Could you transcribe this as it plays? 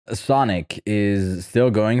Sonic is still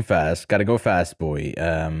going fast. Gotta go fast, boy.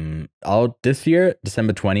 Out this year,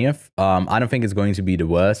 December 20th. I don't think it's going to be the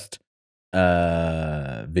worst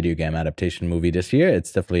video game adaptation movie this year.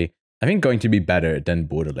 It's definitely, I think, going to be better than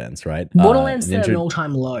Borderlands, right? Borderlands is an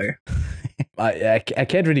all-time low. I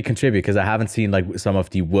can't really contribute because I haven't seen like some of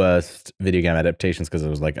the worst video game adaptations because it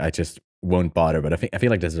was like I just won't bother. But I feel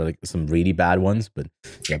like there's like some really bad ones. But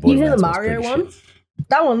yeah, you know the Mario one? Shit.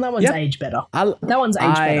 That one's aged better. That one's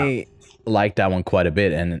aged better. I like that one quite a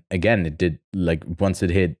bit, and again, it did like once it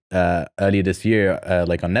hit earlier this year,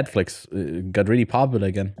 like on Netflix, it got really popular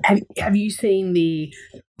again. Have you seen the?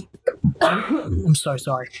 I'm so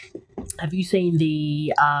sorry. Have you seen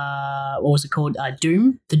the what was it called?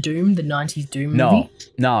 Doom, the 90s Doom movie?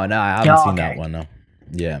 No, I haven't seen that one. No,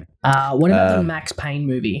 yeah. What about the Max Payne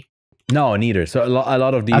movie? No, neither. So a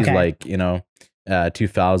lot of these, like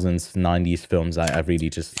 2000s, 90s films, I've really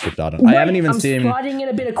just skipped out on. I haven't even seen. I'm sliding in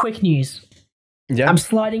a bit of quick news. Yeah, I'm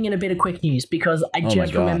sliding in a bit of quick news because I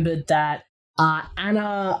just remembered that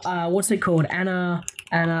Anna, what's it called? Anna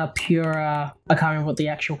Pura. I can't remember what the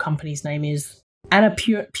actual company's name is.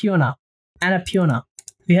 Annapurna. Have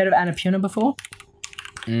you heard of Annapurna before?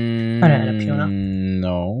 I don't know Annapurna.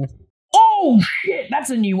 No. Oh shit! That's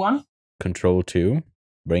a new one. Control 2,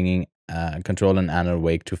 bringing Control and Anna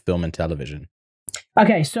Wake to film and television.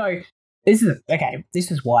 Okay, so this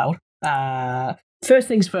is wild. First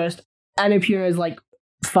things first, Annapurna is like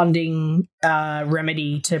funding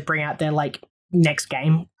Remedy to bring out their like next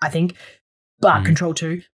game, I think, but Control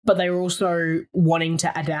 2. But they were also wanting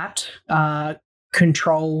to adapt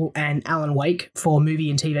Control and Alan Wake for movie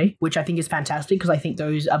and TV, which I think is fantastic because I think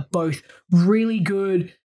those are both really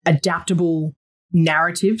good adaptable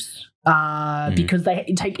narratives because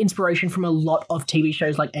they take inspiration from a lot of TV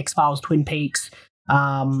shows like X-Files, Twin Peaks.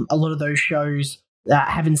 A lot of those shows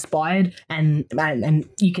have inspired, and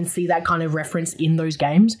you can see that kind of reference in those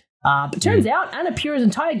games. But turns out Annapurna's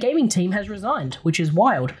entire gaming team has resigned, which is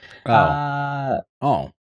wild.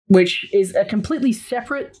 Which is a completely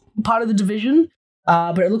separate part of the division.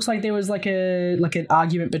 But it looks like there was like an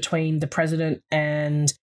argument between the president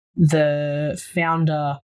and the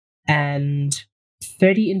founder, and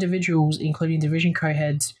 30 individuals, including division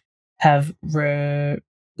co-heads, have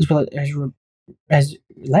has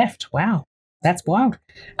left. Wow, that's wild.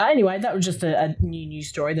 Anyway, that was just a new news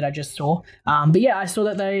story that I just saw. But yeah, I saw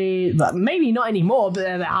that they, maybe not anymore,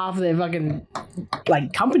 but half of their fucking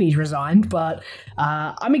like companies resigned. But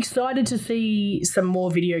I'm excited to see some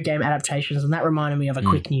more video game adaptations, and that reminded me of a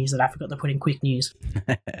quick news that I forgot to put in quick news.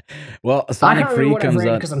 Well, Sonic 3 comes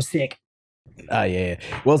out because I'm sick. Yeah.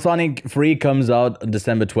 Well, Sonic 3 comes out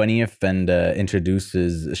December 20th and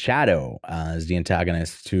introduces Shadow as the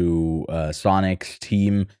antagonist to Sonic's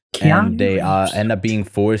team. And they end up being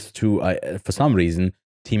forced to, for some reason,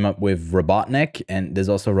 team up with Robotnik. And there's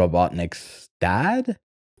also Robotnik's dad,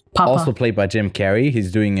 Papa. Also played by Jim Carrey.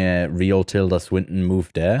 He's doing a real Tilda Swinton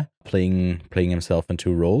move there, playing himself in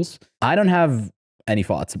two roles. I don't have any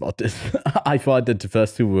thoughts about this. I thought that the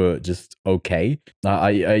first two were just okay.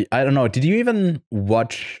 I don't know. Did you even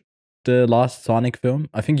watch the last Sonic film?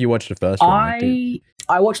 I think you watched the first one.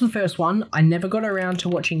 I watched the first one. I never got around to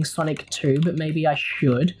watching Sonic 2, but maybe I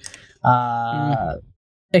should.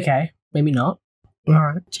 Okay, maybe not. All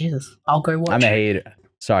right, Jesus. I'll go watch. I'm a hater.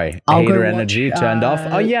 Sorry, hater energy turned off.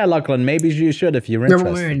 Oh yeah, Lachlan, maybe you should if you're interested.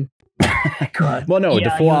 Rebel Moon. God. Well, no, the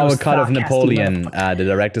 4-hour cut of Napoleon, the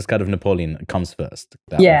director's cut of Napoleon comes first.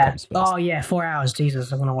 That comes first. Oh yeah, 4 hours.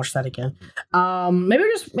 Jesus, I want to watch that again. Maybe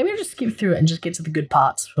I'll just skip through it and just get to the good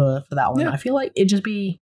parts for that one. Yeah. I feel like it'd just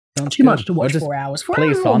be too much to watch 4 hours. 4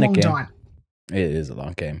 hours is a long time. It is a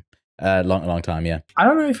long game. Long time, yeah. I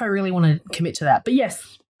don't know if I really want to commit to that, but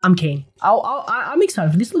yes, I'm keen. I'm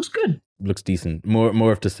excited. This looks good. Looks decent.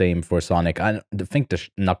 More of the same for Sonic. I think the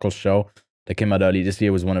Knuckles show that came out early this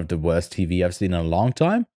year was one of the worst TV I've seen in a long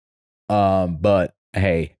time. But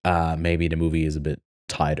hey, maybe the movie is a bit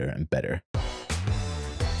tighter and better.